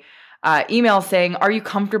me emails saying, are you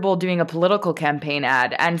comfortable doing a political campaign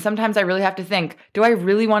ad? And sometimes I really have to think, do I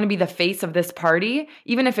really want to be the face of this party?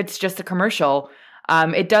 Even if it's just a commercial,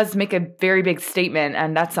 it does make a very big statement.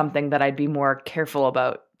 And that's something that I'd be more careful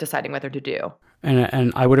about deciding whether to do.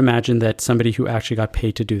 And I would imagine that somebody who actually got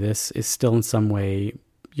paid to do this is still in some way,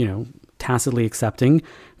 tacitly accepting,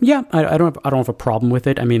 yeah, I don't have a problem with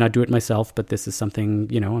it. I mean, I do it myself, but this is something,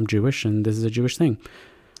 I'm Jewish and this is a Jewish thing.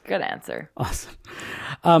 Good answer. Awesome.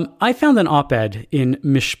 I found an op-ed in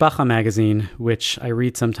Mishpacha magazine, which I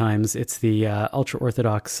read sometimes. It's the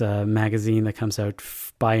ultra-Orthodox magazine that comes out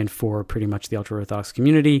by and for pretty much the ultra-Orthodox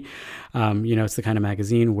community. It's the kind of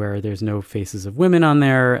magazine where there's no faces of women on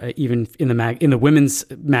there, even in the women's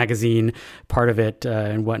magazine part of it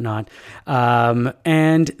and whatnot.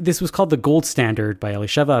 And this was called The Gold Standard by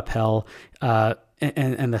Elisheva Appel.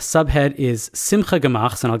 and the subhead is Simcha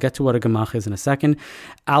Gemachs, and I'll get to what a Gemach is in a second.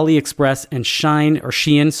 AliExpress and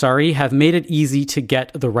Shein, have made it easy to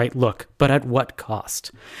get the right look, but at what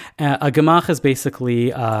cost? A Gemach is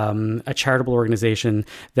basically a charitable organization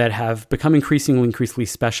that have become increasingly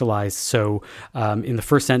specialized. So in the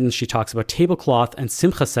first sentence, she talks about tablecloth and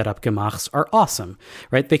Simcha setup Gemachs are awesome,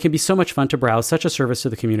 right? They can be so much fun to browse, such a service to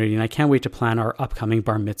the community, and I can't wait to plan our upcoming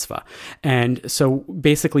bar mitzvah. And so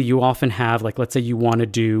basically you often have, like, let's say you want to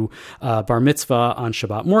do bar mitzvah on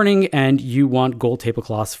Shabbat morning and you want gold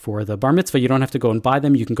tablecloths for the bar mitzvah. You don't have to go and buy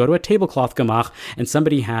them. You can go to a tablecloth gemach and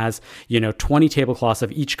somebody has, 20 tablecloths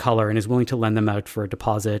of each color and is willing to lend them out for a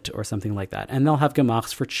deposit or something like that. And they'll have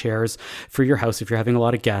gemachs for chairs for your house if you're having a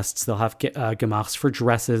lot of guests. They'll have gemachs for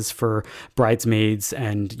dresses for bridesmaids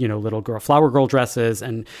and, little flower girl dresses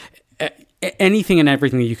and anything and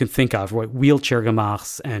everything that you can think of, right? Wheelchair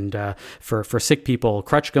gemachs and for sick people,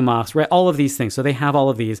 crutch gemachs, right? All of these things. So they have all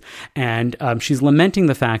of these. And she's lamenting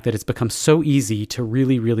the fact that it's become so easy to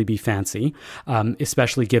really, really be fancy,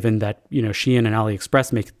 especially given that, Shein and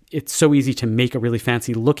AliExpress make it so easy to make a really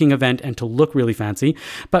fancy looking event and to look really fancy.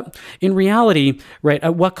 But in reality, right,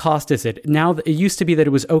 at what cost is it? Now, it used to be that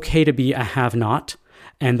it was okay to be a have-not.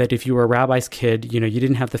 And that if you were a rabbi's kid, you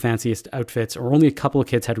didn't have the fanciest outfits, or only a couple of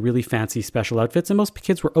kids had really fancy special outfits, and most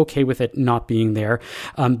kids were okay with it not being there.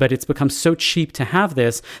 But it's become so cheap to have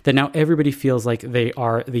this that now everybody feels like they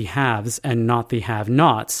are the haves and not the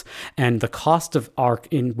have-nots. And the cost of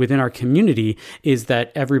within our community is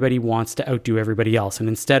that everybody wants to outdo everybody else. And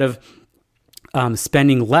instead of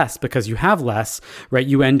spending less because you have less, right?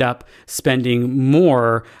 You end up spending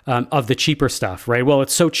more of the cheaper stuff, right? Well,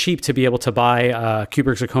 it's so cheap to be able to buy a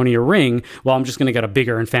cubic zirconia ring. Well, I'm just going to get a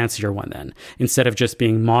bigger and fancier one then, instead of just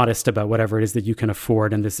being modest about whatever it is that you can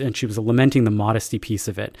afford. And she was lamenting the modesty piece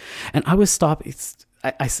of it. And I was stopping.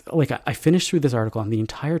 I finished through this article, and the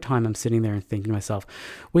entire time I'm sitting there and thinking to myself,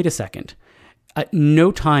 wait a second. At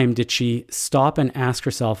no time did she stop and ask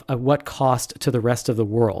herself at what cost to the rest of the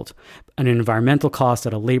world, an environmental cost,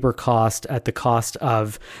 at a labor cost, at the cost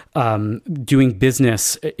of doing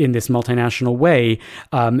business in this multinational way,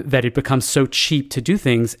 that it becomes so cheap to do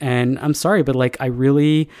things. And I'm sorry, but I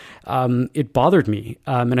really, it bothered me.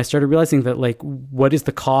 And I started realizing that what is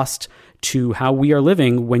the cost to how we are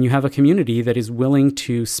living when you have a community that is willing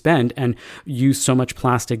to spend and use so much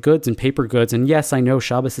plastic goods and paper goods. And yes, I know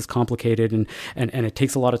Shabbos is complicated and it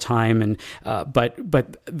takes a lot of time. And but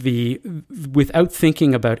without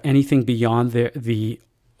thinking about anything beyond the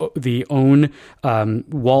own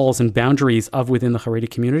walls and boundaries of within the Haredi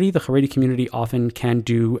community often can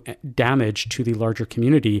do damage to the larger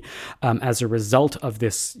community as a result of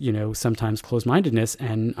this, sometimes closed-mindedness.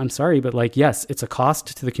 And I'm sorry, but yes, it's a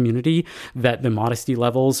cost to the community that the modesty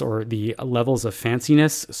levels or the levels of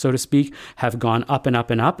fanciness, so to speak, have gone up and up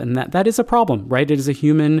and up. And that is a problem, right? It is a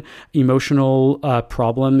human emotional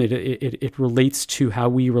problem. It relates to how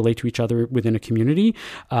we relate to each other within a community.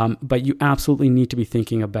 But you absolutely need to be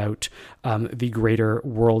thinking about the greater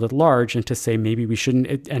world at large, and to say maybe we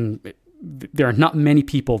shouldn't. And there are not many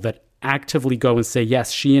people that actively go and say,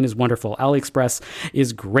 yes, Shein is wonderful, AliExpress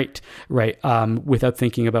is great, right? Without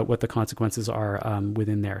thinking about what the consequences are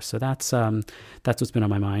within there. So that's what's been on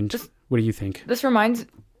my mind. What do you think? This reminds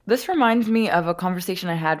me of a conversation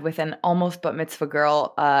I had with an almost bat mitzvah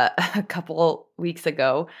girl a couple weeks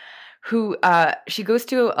ago, who she goes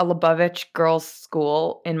to a Lubavitch girls'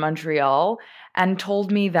 school in Montreal, and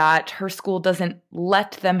told me that her school doesn't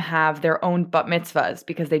let them have their own bat mitzvahs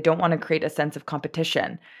because they don't want to create a sense of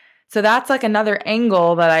competition. So that's another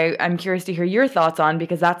angle that I'm curious to hear your thoughts on,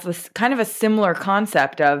 because that's kind of a similar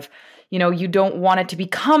concept of, you don't want it to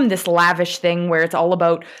become this lavish thing where it's all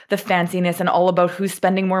about the fanciness and all about who's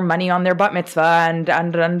spending more money on their bat mitzvah and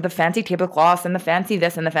the fancy tablecloths and the fancy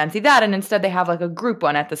this and the fancy that. And instead they have a group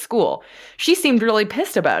one at the school. She seemed really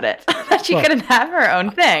pissed about it, that she couldn't have her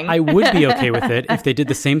own thing. I would be okay with it if they did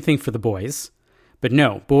the same thing for the boys. But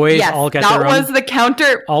no, boys all get their own. That was the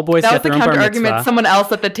counter. All boys get their own bar mitzvah. Argument someone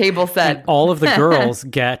else at the table said. And all of the girls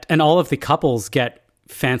and all of the couples get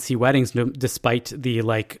fancy weddings, despite the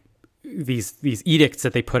these edicts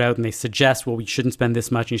that they put out, and they suggest, well, we shouldn't spend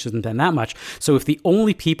this much and you shouldn't spend that much. So if the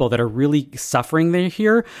only people that are really suffering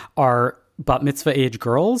here are bat mitzvah age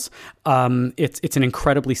girls, it's an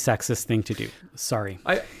incredibly sexist thing to do. Sorry.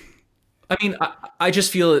 I mean, I just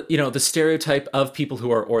feel, the stereotype of people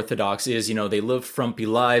who are Orthodox is, they live frumpy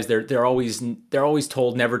lives. They're always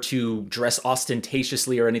told never to dress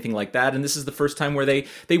ostentatiously or anything like that. And this is the first time where they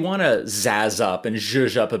want to zazz up and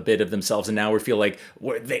zhuzh up a bit of themselves. And now we feel like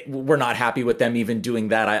we're not happy with them even doing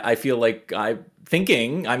that. I feel like I'm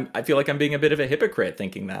being a bit of a hypocrite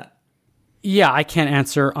thinking that. Yeah, I can't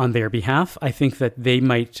answer on their behalf. I think that they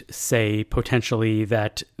might say potentially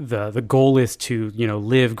that the goal is to,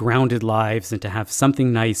 live grounded lives and to have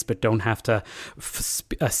something nice, but don't have to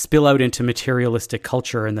spill out into materialistic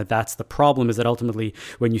culture. And that's the problem, is that ultimately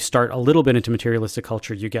when you start a little bit into materialistic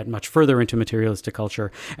culture, you get much further into materialistic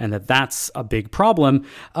culture, and that's a big problem.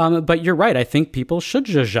 But you're right. I think people should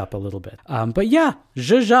zhuzh up a little bit. But yeah,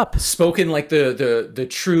 zhuzh up. Spoken like the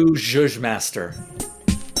true zhuzh master.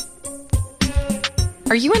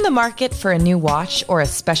 Are you in the market for a new watch or a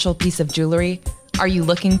special piece of jewelry? Are you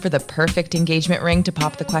looking for the perfect engagement ring to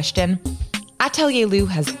pop the question? Atelier Lou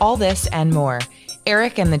has all this and more.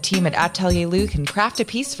 Eric and the team at Atelier Lou can craft a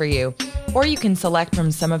piece for you, or you can select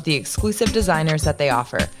from some of the exclusive designers that they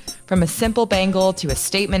offer. From a simple bangle to a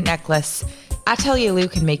statement necklace, Atelier Lou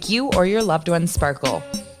can make you or your loved ones sparkle.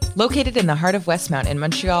 Located in the heart of Westmount in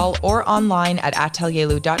Montreal or online at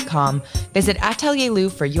atelierlou.com, visit Atelier Lou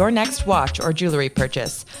for your next watch or jewelry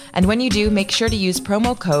purchase. And when you do, make sure to use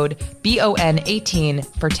promo code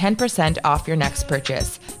BON18 for 10% off your next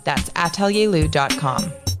purchase. That's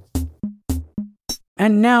atelierlou.com.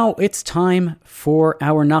 And now it's time for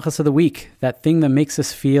our Nachas of the Week, that thing that makes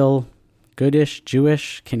us feel goodish,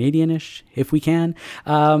 Jewish, Canadianish, if we can,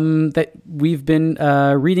 that we've been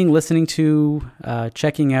reading, listening to,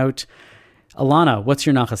 checking out. Alana, what's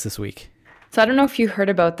your Nachas this week? So I don't know if you heard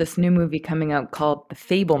about this new movie coming out called The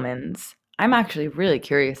Fabelmans. I'm actually really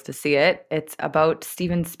curious to see it. It's about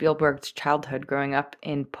Steven Spielberg's childhood growing up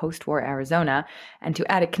in post-war Arizona. And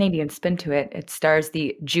to add a Canadian spin to it, it stars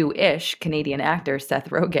the Jewish Canadian actor Seth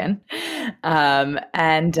Rogen.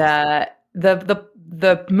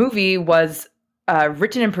 The movie was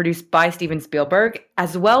written and produced by Steven Spielberg,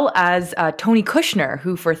 as well as Tony Kushner,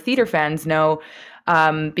 who for theater fans know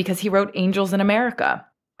because he wrote Angels in America.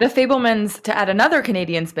 The Fabelmans, to add another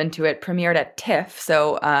Canadian spin to it, premiered at TIFF,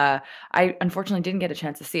 so I unfortunately didn't get a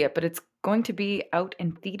chance to see it, but it's going to be out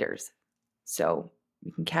in theaters. So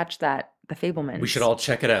you can catch that, The Fabelmans. We should all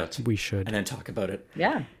check it out. We should. And then talk about it.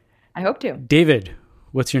 Yeah, I hope to. David,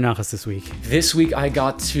 what's your Nachas this week? This week, I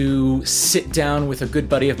got to sit down with a good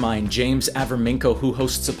buddy of mine, James Avermenko, who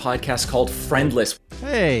hosts a podcast called Friendless.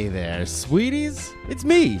 Hey there, sweeties. It's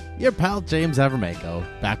me, your pal James Avermenko,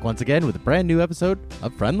 back once again with a brand new episode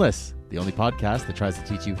of Friendless, the only podcast that tries to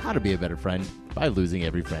teach you how to be a better friend by losing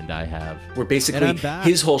every friend I have. Where basically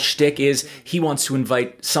his whole shtick is he wants to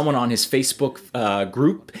invite someone on his Facebook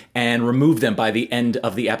group and remove them by the end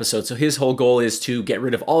of the episode. So his whole goal is to get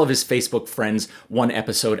rid of all of his Facebook friends one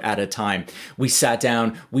episode at a time. We sat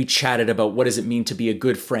down, we chatted about what does it mean to be a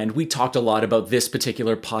good friend. We talked a lot about this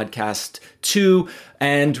particular podcast too,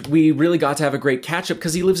 and we really got to have a great catch up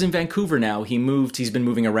because he lives in Vancouver now. He's been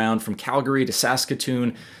moving around from Calgary to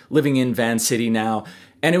Saskatoon, living in Van City now.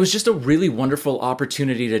 And it was just a really wonderful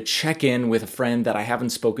opportunity to check in with a friend that I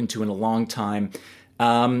haven't spoken to in a long time.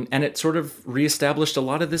 And it sort of reestablished a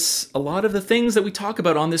lot of the things that we talk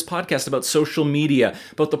about on this podcast, about social media,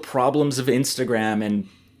 about the problems of Instagram and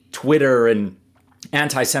Twitter and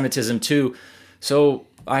anti-Semitism too. So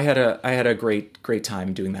I had a great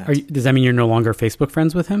time doing that. Does that mean you're no longer Facebook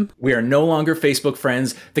friends with him? We are no longer Facebook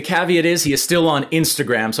friends. The caveat is he is still on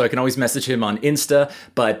Instagram, so I can always message him on Insta,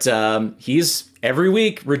 but he's every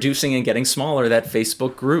week reducing and getting smaller, that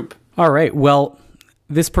Facebook group. All right. Well,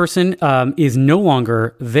 this person is no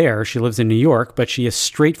longer there. She lives in New York, but she is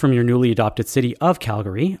straight from your newly adopted city of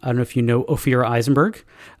Calgary. I don't know if you know Ophira Eisenberg.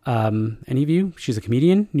 Any of you? She's a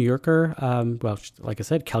comedian, New Yorker. Well, like I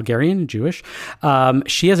said, Calgarian, Jewish.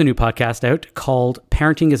 She has a new podcast out called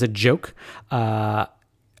Parenting is a Joke.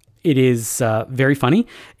 It is very funny.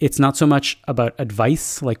 It's not so much about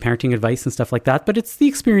advice, like parenting advice and stuff like that, but it's the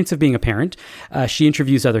experience of being a parent. She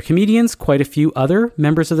interviews other comedians, quite a few other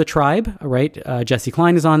members of the tribe, right? Jesse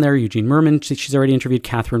Klein is on there, Eugene Merman. She's already interviewed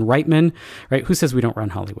Catherine Reitman, right? Who says we don't run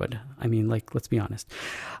Hollywood? I mean, like, let's be honest.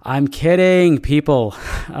 I'm kidding, people.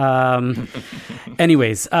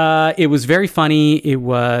 Anyways, it was very funny. It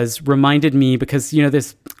reminded me because,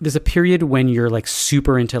 there's a period when you're like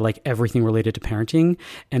super into like everything related to parenting,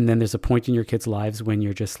 and then there's a point in your kids' lives when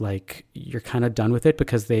you're just like, you're kind of done with it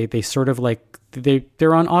because they sort of like,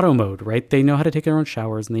 they're on auto mode, right? They know how to take their own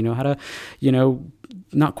showers and they know how to,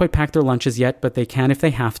 not quite pack their lunches yet, but they can if they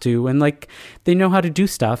have to. And like, they know how to do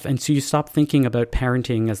stuff. And so you stop thinking about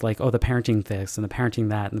parenting as like, oh, the parenting this and the parenting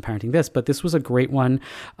that and the parenting this. But this was a great one.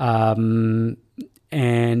 And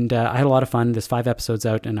I had a lot of fun. There's 5 episodes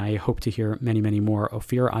out, and I hope to hear many, many more.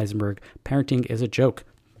 Ophira Eisenberg, Parenting is a Joke.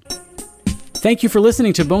 Thank you for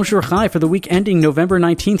listening to Bonjour Chai for the week ending November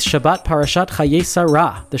 19th, Shabbat Parashat Chayei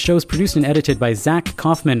Sarah. The show is produced and edited by Zach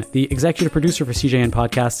Kaufman. The executive producer for CJN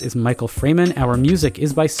Podcasts is Michael Freeman. Our music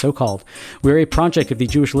is by SoCalled. We're a project of the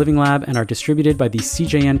Jewish Living Lab and are distributed by the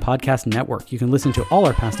CJN Podcast Network. You can listen to all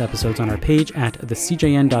our past episodes on our page at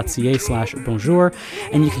thecjn.ca/bonjour,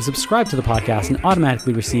 and you can subscribe to the podcast and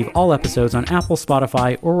automatically receive all episodes on Apple,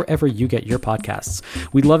 Spotify, or wherever you get your podcasts.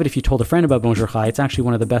 We'd love it if you told a friend about Bonjour Chai. It's actually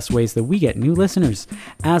one of the best ways that we get new listeners.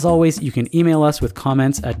 As always, you can email us with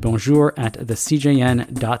comments at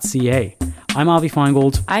bonjour@thecjn.ca. I'm Avi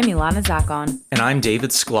Feingold. I'm Ilana Zakon. And I'm David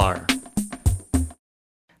Sklar.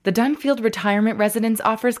 The Dunfield Retirement Residence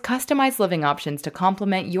offers customized living options to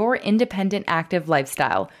complement your independent, active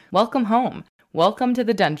lifestyle. Welcome home. Welcome to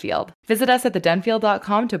the Dunfield. Visit us at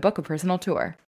thedunfield.com to book a personal tour.